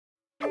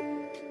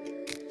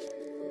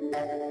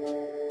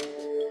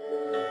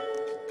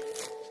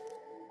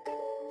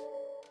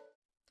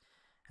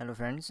Hello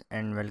friends,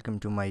 and welcome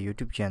to my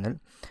YouTube channel.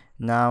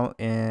 Now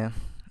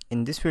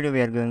in this video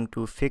we are going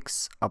to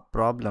fix a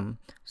problem.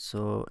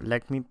 So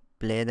let me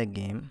play the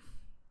game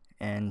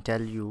and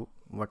tell you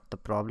what the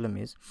problem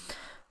is.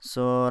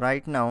 So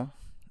right now,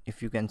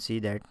 if you can see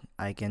that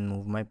I can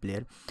move my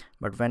player,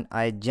 but when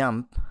I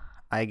jump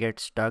I get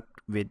stuck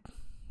with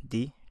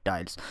the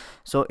tiles.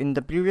 So in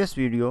the previous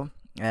video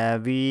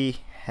we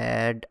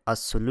had a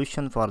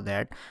solution for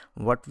that.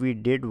 What we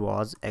did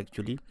was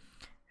actually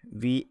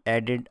we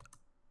added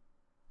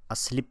a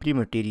slippery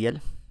material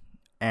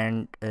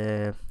and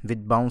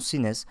with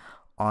bounciness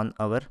on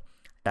our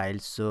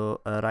tiles.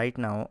 So right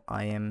now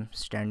I am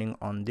standing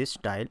on this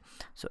tile.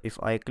 So if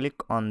I click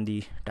on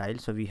the tile,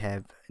 so we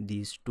have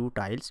these two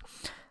tiles.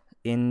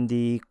 In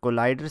the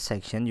collider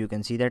section you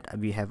can see that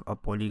we have a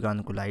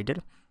polygon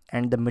collider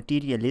and the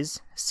material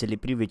is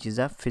slippery, which is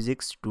a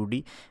physics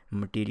 2D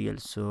material.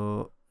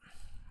 So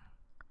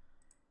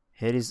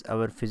here is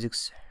our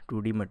physics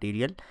 2D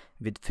material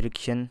with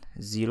friction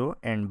 0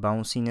 and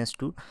bounciness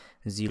to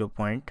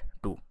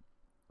 0.2.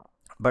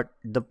 But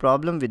the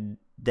problem with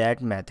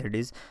that method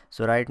is,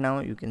 so right now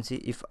you can see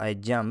if I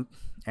jump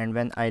and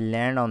when I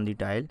land on the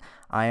tile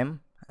I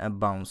am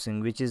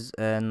bouncing, which is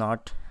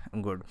not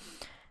good.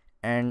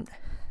 And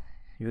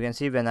you can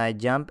see when I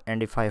jump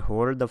and if I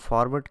hold the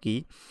forward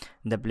key,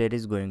 the player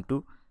is going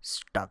to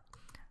stuck.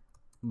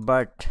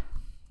 But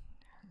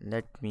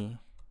let me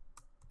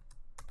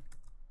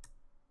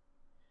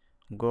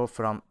go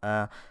from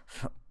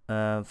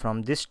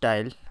this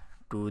tile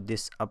to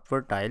this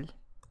upward tile.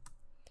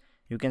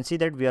 You can see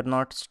that we are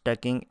not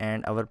stucking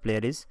and our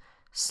player is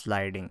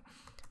sliding.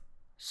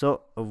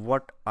 So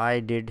what I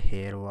did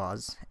here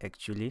was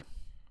actually,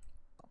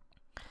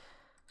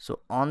 so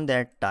on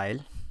that tile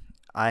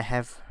I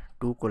have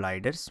two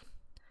colliders.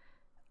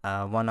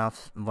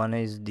 One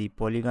is the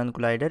polygon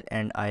collider,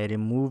 and I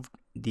removed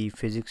the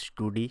physics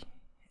 2D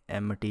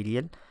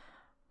material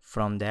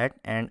from that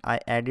and I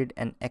added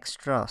an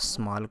extra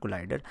small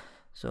collider.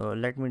 So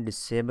let me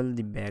disable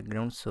the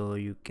background so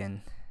you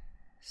can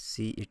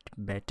see it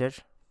better.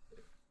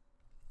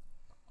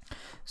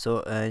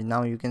 So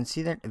now you can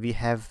see that we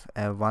have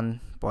one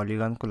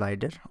polygon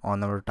collider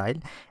on our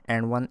tile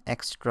and one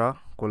extra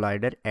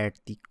collider at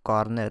the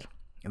corner,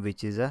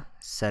 which is a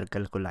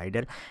circle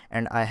collider,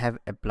 and I have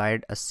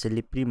applied a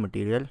slippery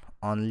material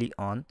only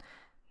on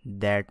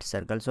that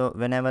circle. So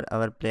whenever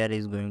our player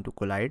is going to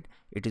collide,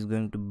 it is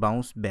going to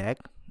bounce back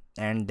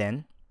and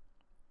then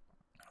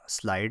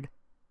slide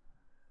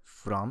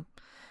from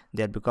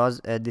there,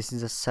 because this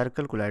is a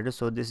circle collider.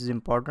 So this is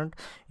important,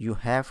 you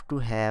have to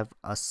have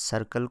a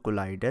circle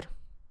collider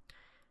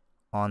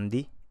on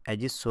the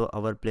edges so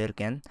our player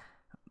can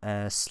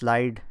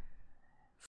slide